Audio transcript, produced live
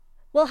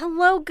Well,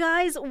 hello,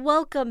 guys.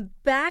 Welcome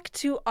back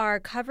to our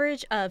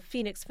coverage of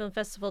Phoenix Film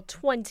Festival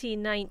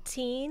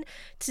 2019.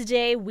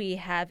 Today, we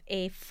have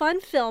a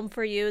fun film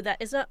for you that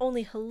is not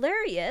only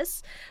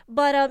hilarious,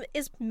 but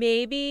is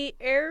maybe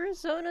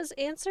Arizona's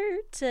answer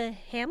to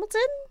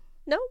Hamilton?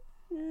 No?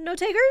 No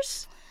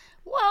takers?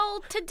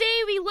 Well,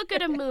 today we look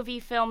at a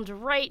movie filmed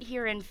right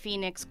here in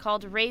Phoenix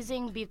called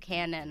Raising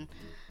Buchanan.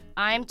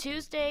 I'm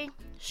Tuesday,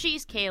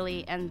 she's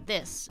Kaylee, and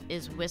this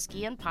is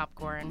Whiskey and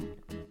Popcorn.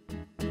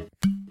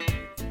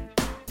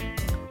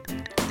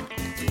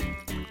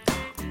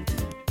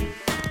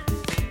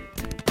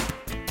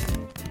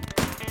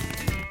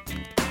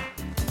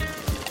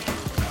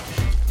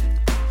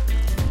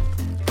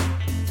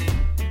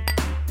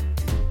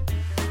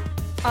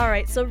 All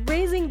right, so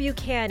Raising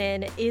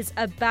Buchanan is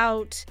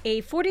about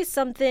a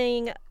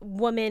 40-something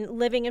woman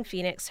living in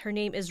Phoenix. Her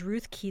name is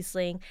Ruth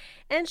Kiesling,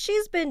 and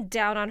she's been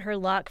down on her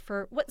luck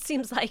for what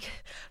seems like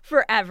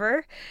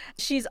forever.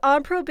 She's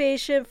on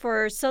probation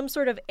for some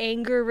sort of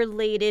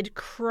anger-related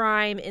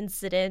crime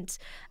incident.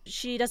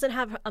 She doesn't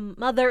have a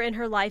mother in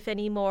her life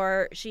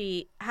anymore.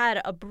 She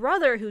had a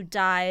brother who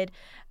died.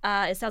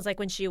 It sounds like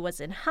when she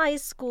was in high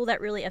school, that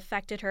really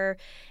affected her.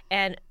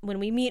 And when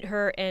we meet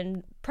her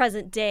in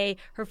present day,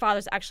 her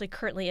father's actually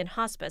currently in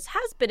hospice,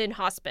 has been in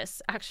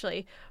hospice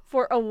actually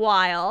for a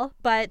while.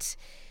 But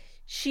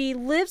she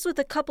lives with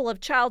a couple of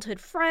childhood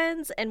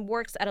friends and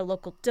works at a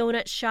local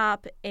donut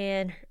shop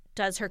and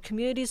does her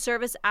community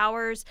service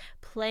hours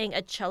playing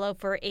a cello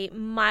for a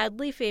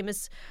mildly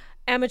famous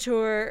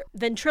amateur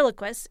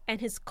ventriloquist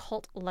and his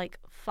cult-like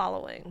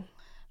following.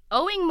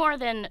 Owing more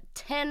than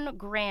 10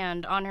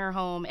 grand on her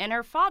home and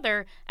her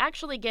father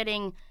actually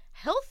getting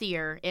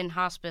healthier in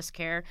hospice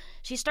care,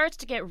 she starts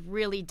to get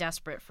really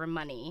desperate for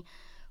money.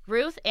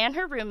 Ruth and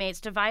her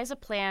roommates devise a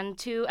plan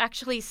to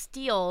actually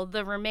steal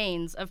the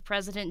remains of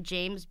President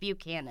James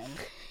Buchanan.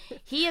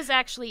 He is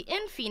actually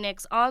in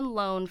Phoenix on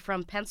loan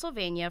from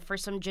Pennsylvania for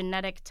some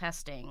genetic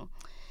testing.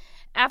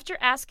 After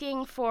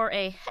asking for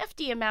a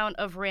hefty amount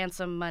of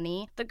ransom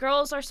money, the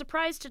girls are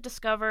surprised to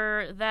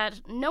discover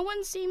that no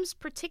one seems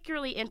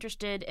particularly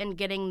interested in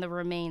getting the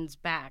remains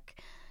back.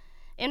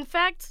 In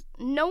fact,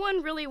 no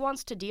one really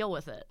wants to deal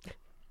with it.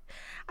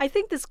 I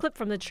think this clip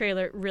from the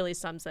trailer really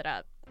sums it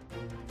up.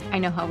 I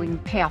know how we can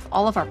pay off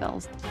all of our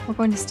bills. We're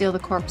going to steal the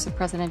corpse of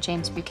President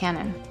James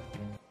Buchanan.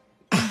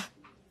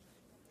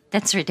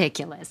 That's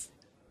ridiculous.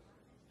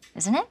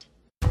 Isn't it?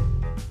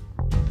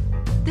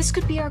 This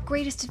could be our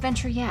greatest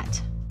adventure yet.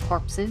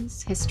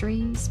 Corpses,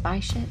 history, spy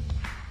shit.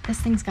 This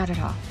thing's got it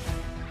all.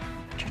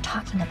 You're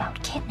talking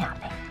about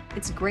kidnapping.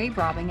 It's grave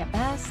robbing at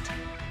best.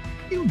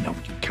 You know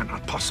you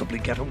cannot possibly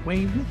get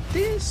away with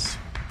this.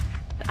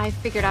 I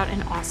figured out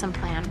an awesome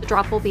plan. The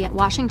drop will be at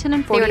Washington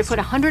and 40th. They were to put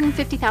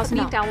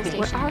 $150,000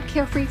 where our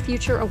carefree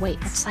future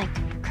awaits. It's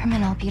like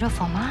Criminal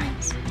Beautiful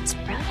Minds. It's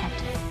brilliant.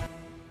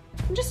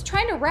 I'm just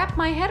trying to wrap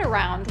my head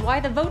around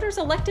why the voters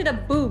elected a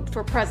boob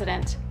for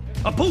president.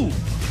 A boob!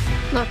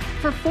 Look,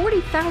 for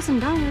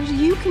 $40,000,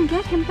 you can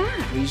get him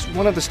back. He's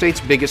one of the state's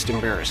biggest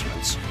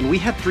embarrassments. And we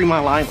had 3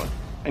 Mile Island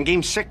and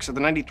Game 6 of the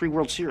 '93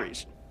 World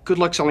Series. Good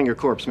luck selling your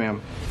corpse,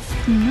 ma'am.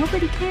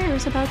 Nobody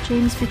cares about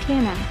James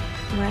Buchanan.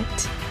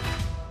 What?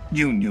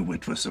 You knew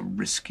it was a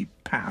risky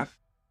path.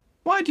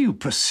 Why do you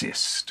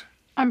persist?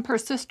 I'm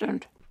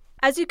persistent.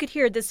 As you could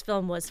hear, this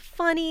film was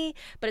funny,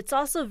 but it's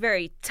also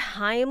very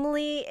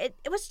timely. It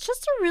was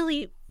just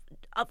it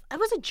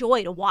was a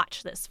joy to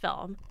watch this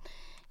film.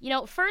 You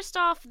know, first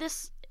off,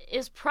 this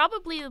is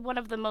probably one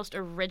of the most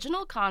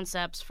original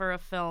concepts for a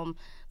film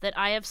that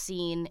I have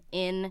seen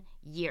in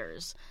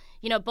years.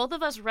 You know, both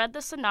of us read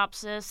the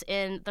synopsis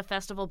in the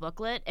festival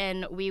booklet,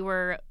 and we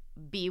were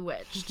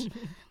bewitched.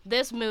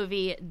 This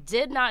movie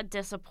did not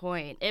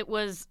disappoint. It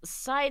was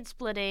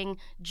side-splitting,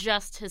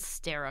 just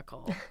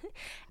hysterical.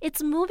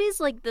 It's movies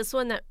like this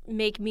one that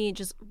make me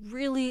just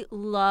really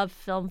love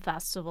film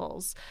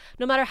festivals.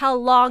 No matter how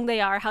long they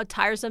are, how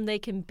tiresome they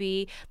can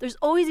be, there's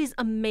always these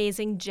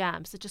amazing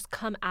gems that just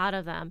come out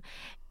of them.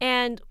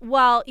 And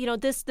while, you know,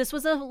 this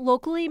was a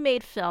locally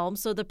made film,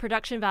 so the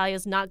production value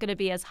is not going to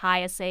be as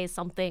high as, say,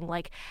 something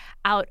like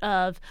out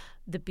of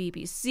the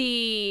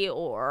BBC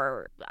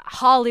or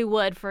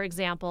Hollywood, for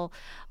example.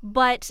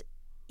 But,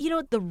 you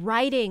know, the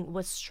writing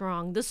was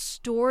strong. The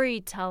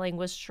storytelling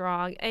was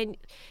strong. And,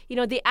 you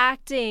know, the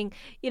acting,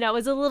 you know,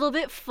 was a little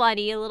bit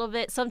funny, a little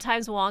bit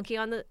sometimes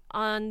wonky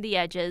on the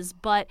edges.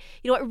 But,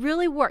 you know, it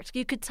really worked.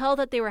 You could tell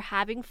that they were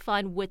having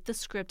fun with the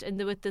script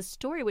and with the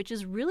story, which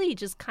is really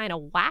just kind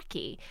of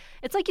wacky.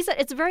 It's like you said,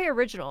 it's very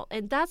original.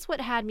 And that's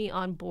what had me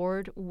on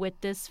board with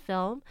this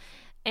film.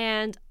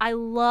 And I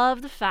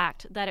love the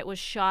fact that it was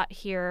shot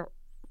here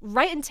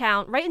right in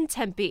town, right in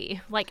Tempe,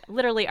 like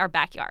literally our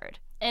backyard.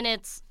 And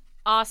it's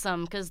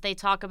awesome because they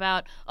talk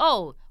about,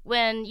 oh,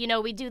 when, you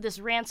know, we do this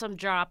ransom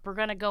drop, we're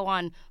going to go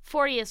on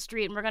 40th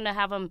Street and we're going to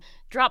have them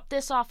drop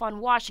this off on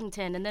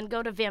Washington and then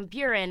go to Van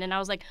Buren. And I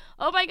was like,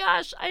 oh my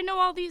gosh, I know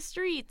all these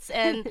streets.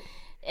 And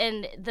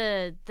And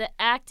the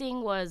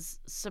acting was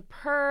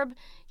superb.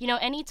 You know,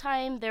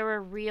 anytime there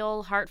were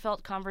real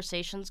heartfelt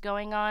conversations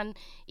going on,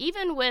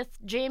 even with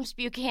James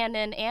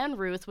Buchanan and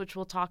Ruth, which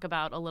we'll talk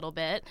about a little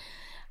bit,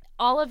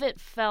 all of it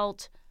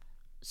felt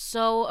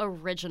so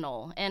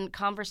original and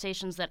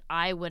conversations that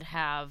I would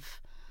have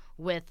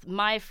with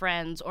my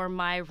friends or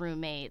my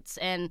roommates.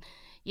 And,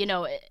 you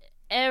know,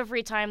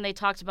 every time they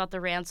talked about the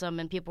ransom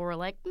and people were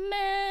like,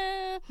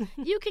 meh,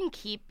 you can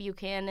keep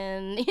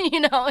Buchanan,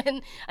 you know,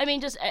 and I mean,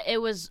 just, it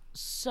was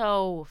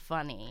so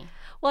funny.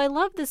 Well, I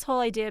love this whole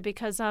idea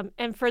because,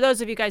 and for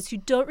those of you guys who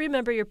don't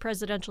remember your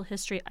presidential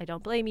history, I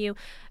don't blame you.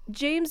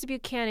 James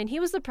Buchanan, he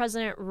was the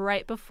president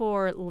right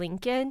before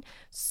Lincoln.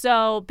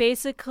 So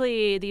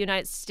basically, the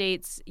United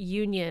States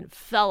Union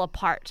fell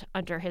apart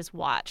under his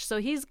watch. So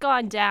he's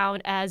gone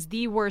down as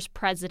the worst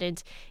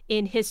president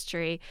in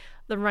history.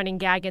 The running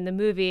gag in the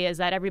movie is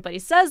that everybody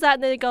says that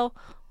and then they go,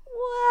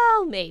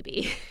 well,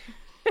 maybe.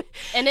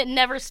 And it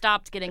never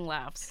stopped getting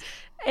laughs.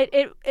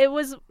 It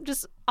was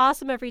just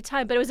awesome every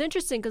time. But it was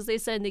interesting because they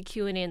said in the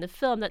Q&A in the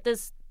film that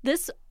this,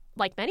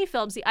 like many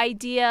films, the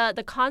idea,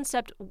 the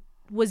concept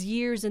was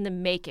years in the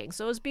making.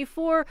 So it was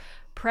before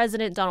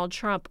President Donald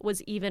Trump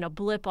was even a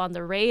blip on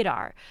the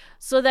radar.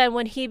 So then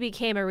when he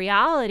became a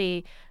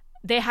reality,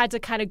 they had to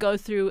kind of go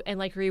through and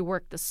like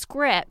rework the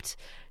script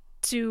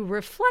to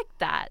reflect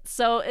that.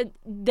 So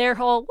their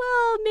whole,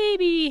 well,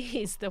 maybe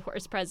he's the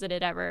worst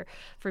president ever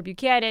for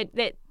Buchanan,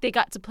 they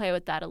got to play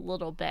with that a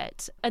little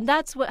bit. And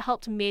that's what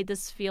helped made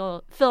this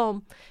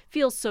film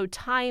feel so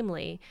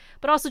timely.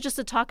 But also just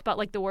to talk about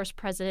like the worst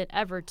president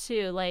ever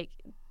too. Like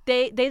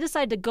they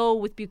decided to go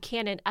with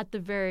Buchanan at the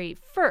very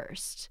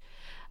first.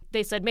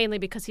 They said mainly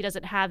because he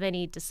doesn't have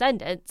any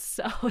descendants.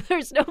 So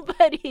there's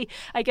nobody,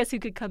 I guess, who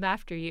could come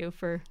after you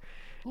for...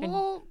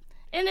 Well...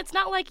 And it's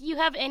not like you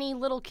have any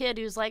little kid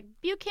who's like,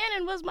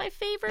 Buchanan was my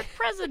favorite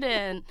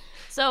president.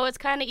 So it's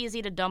kind of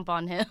easy to dump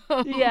on him.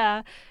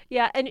 Yeah.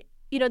 And,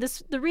 you know,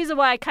 the reason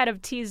why I kind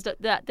of teased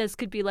that this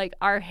could be like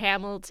our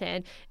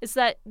Hamilton is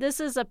that this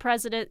is a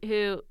president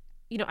who,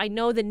 you know, I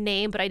know the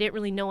name, but I didn't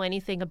really know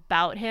anything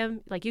about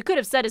him. Like, you could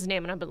have said his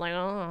name and I've been like,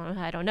 oh,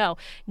 I don't know.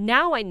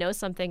 Now I know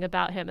something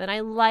about him. And I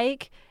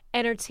like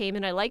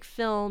entertainment. I like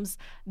films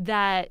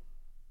that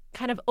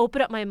kind of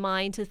open up my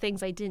mind to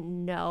things I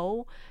didn't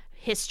know,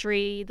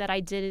 history that I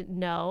didn't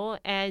know.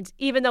 And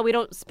even though we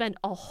don't spend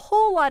a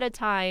whole lot of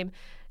time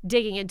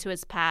digging into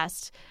his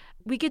past,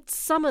 we get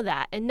some of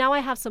that. And now I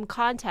have some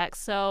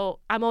context. So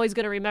I'm always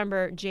going to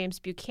remember James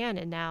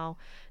Buchanan now,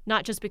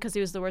 not just because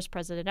he was the worst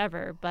president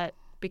ever, but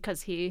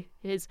because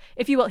his,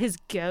 if you will, his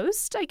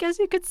ghost, I guess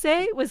you could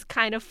say, was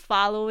kind of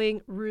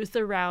following Ruth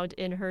around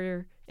in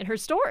her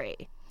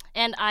story.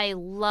 And I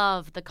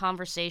love the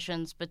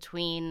conversations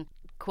between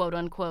quote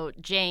unquote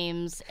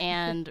James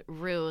and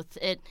Ruth.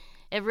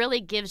 It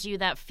really gives you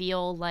that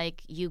feel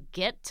like you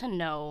get to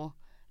know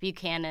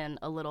Buchanan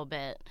a little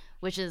bit,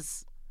 which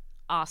is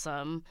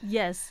awesome.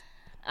 Yes.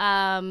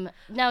 Now,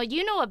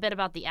 you know a bit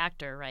about the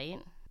actor, right?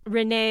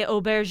 Rene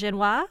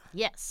Auberjonois?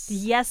 Yes.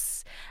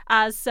 Yes.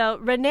 So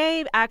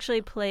Rene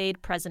actually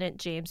played President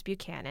James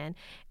Buchanan,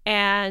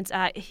 and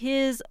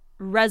his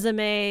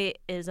resume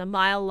is a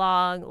mile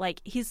long.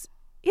 Like, he's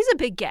a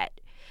big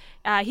get.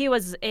 He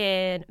was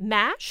in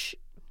MASH,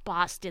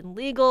 Boston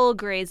Legal,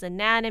 Grey's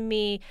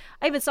Anatomy.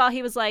 I even saw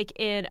he was like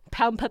in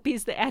Pound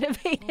Puppies, the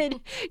animated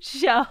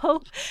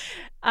show.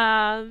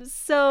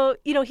 So,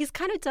 you know, he's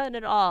kind of done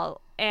it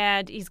all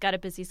and he's got a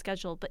busy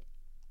schedule, but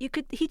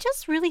he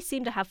just really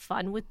seemed to have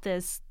fun with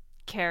this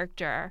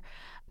character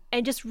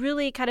and just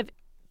really kind of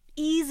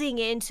easing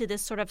into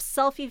this sort of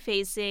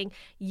selfie-facing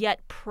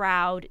yet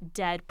proud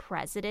dead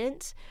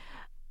president.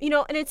 You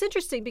know, and it's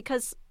interesting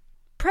because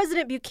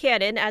President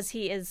Buchanan, as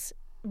he is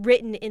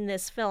written in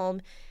this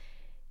film,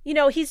 you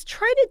know, he's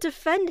trying to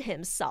defend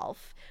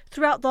himself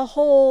throughout the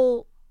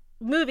whole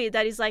movie,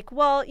 that he's like,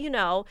 well, you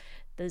know,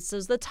 this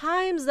is the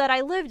times that I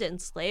lived in.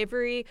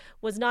 Slavery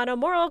was not a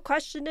moral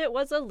question, it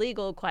was a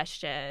legal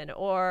question.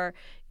 Or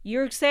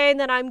you're saying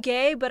that I'm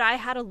gay, but I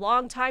had a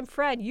longtime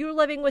friend. You're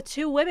living with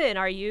two women.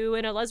 Are you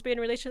in a lesbian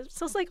relationship?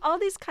 So it's like all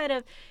these kind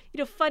of, you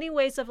know, funny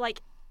ways of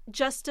like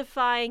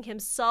justifying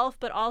himself,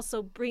 but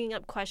also bringing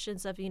up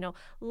questions of, you know,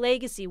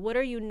 legacy. What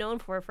are you known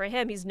for? For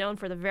him, he's known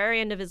for the very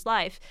end of his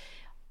life.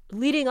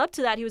 Leading up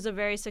to that, he was a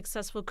very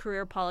successful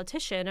career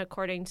politician,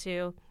 according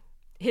to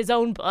his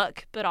own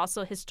book, but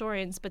also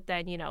historians. But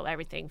then, you know,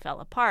 everything fell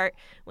apart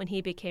when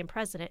he became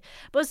president.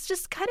 But it's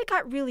just kind of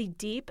got really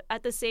deep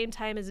at the same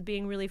time as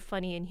being really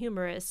funny and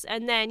humorous.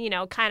 And then, you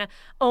know, kind of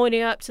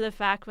owning up to the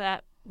fact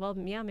that, well,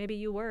 yeah, maybe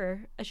you were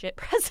a shit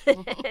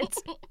president.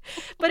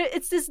 But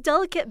it's this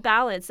delicate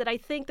balance that I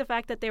think the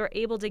fact that they were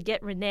able to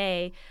get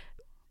Rene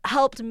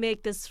helped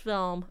make this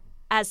film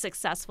as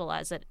successful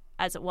as it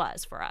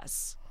was for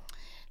us.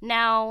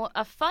 Now,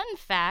 a fun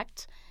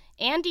fact,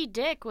 Andy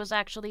Dick was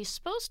actually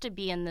supposed to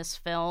be in this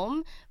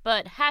film,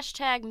 but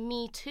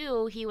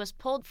 #MeToo, he was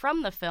pulled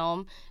from the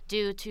film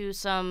due to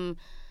some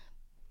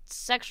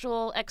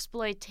sexual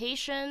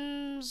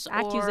exploitations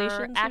accusations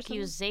or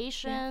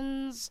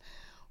accusations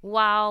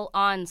while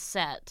on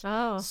set.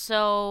 Oh.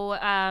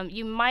 So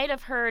you might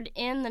have heard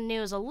in the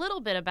news a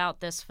little bit about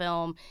this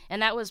film,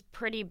 and that was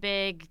pretty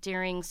big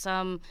during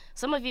some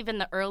of even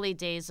the early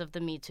days of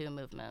the Me Too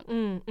movement.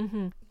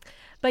 Mm-hmm.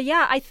 But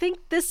yeah, I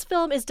think this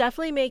film is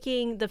definitely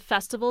making the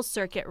festival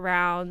circuit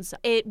rounds.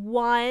 It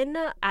won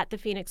at the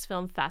Phoenix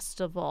Film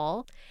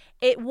Festival.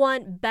 It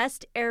won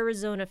Best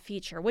Arizona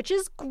Feature, which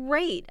is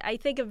great. I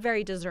think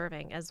very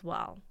deserving as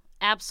well.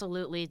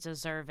 Absolutely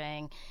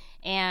deserving.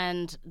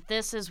 And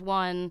this is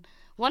one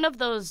of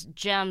those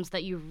gems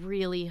that you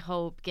really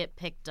hope get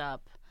picked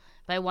up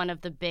by one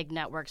of the big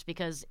networks,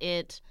 because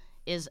it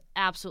is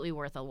absolutely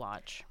worth a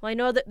watch. Well, I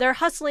know that they're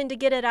hustling to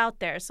get it out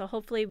there, so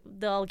hopefully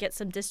they'll get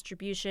some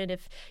distribution,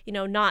 if,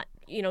 not,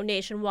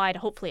 nationwide,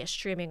 hopefully a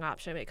streaming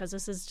option, because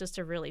this is just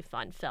a really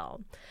fun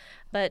film.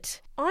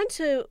 But on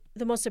to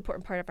the most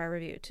important part of our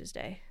review,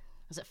 Tuesday.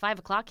 Is it 5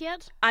 o'clock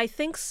yet? I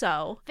think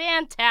so.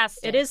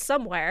 Fantastic. It is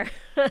somewhere.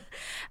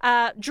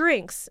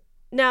 Drinks.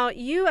 Now,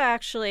 you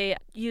actually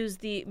use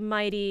the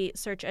mighty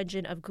search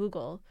engine of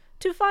Google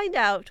to find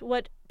out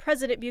what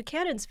President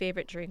Buchanan's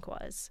favorite drink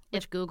was.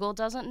 If Google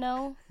doesn't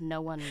know, no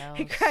one knows.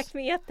 It cracked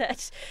me up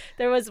that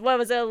there was,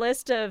 a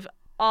list of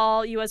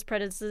all U.S.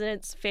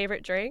 presidents'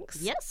 favorite drinks?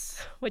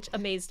 Yes. Which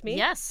amazed me.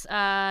 Yes.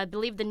 I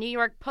believe the New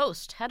York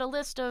Post had a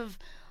list of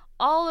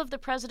all of the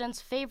president's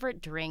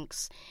favorite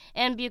drinks.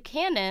 And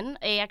Buchanan,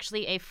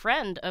 actually a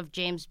friend of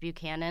James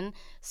Buchanan,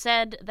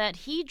 said that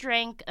he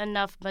drank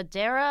enough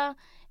Madeira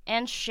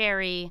and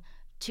sherry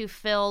to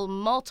fill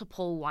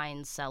multiple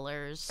wine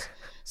cellars.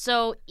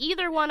 So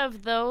either one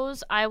of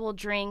those I will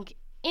drink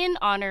in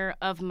honor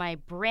of my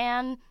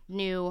brand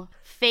new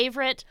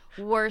favorite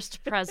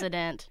worst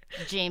president,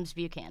 James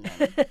Buchanan.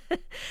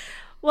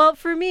 Well,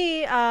 for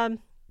me, I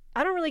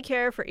don't really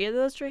care for either of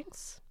those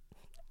drinks.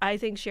 I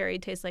think sherry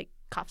tastes like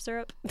cough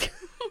syrup. So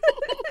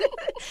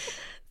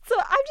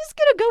I'm just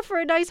going to go for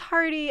a nice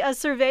hearty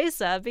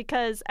cerveza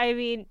because,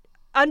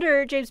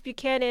 under James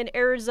Buchanan,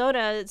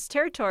 Arizona's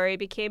territory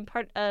became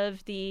part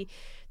of the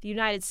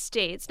United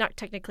States. Not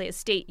technically a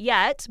state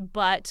yet,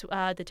 but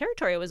the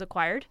territory was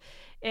acquired.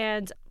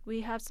 And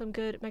we have some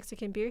good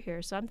Mexican beer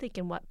here. So I'm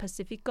thinking,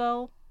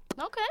 Pacifico?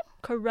 Okay.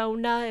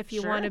 Corona, if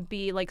you Sure. want to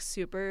be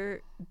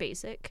super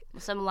basic.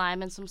 Some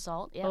lime and some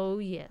salt. Yeah. Oh,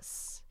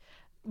 yes.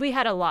 We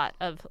had a lot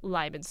of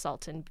lime and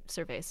salt and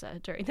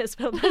cerveza during this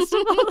film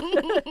festival.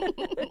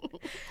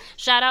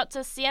 Shout out to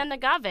Cien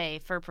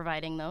Agave for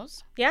providing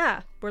those.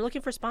 Yeah, we're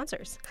looking for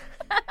sponsors.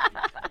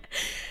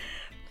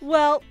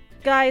 Well,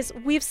 guys,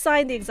 we've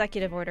signed the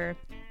executive order,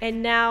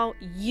 and now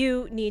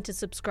you need to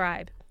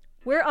subscribe.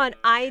 We're on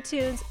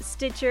iTunes,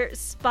 Stitcher,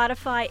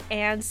 Spotify,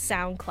 and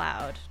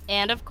SoundCloud.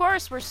 And of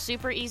course, we're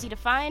super easy to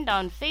find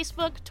on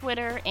Facebook,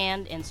 Twitter,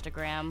 and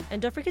Instagram. And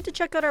don't forget to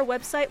check out our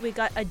website. We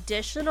got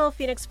additional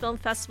Phoenix Film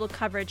Festival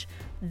coverage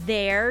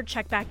there.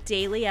 Check back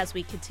daily as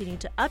we continue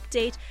to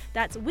update.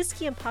 That's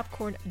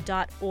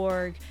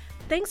whiskeyandpopcorn.org.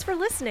 Thanks for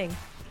listening.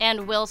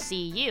 And we'll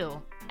see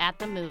you at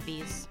the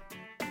movies.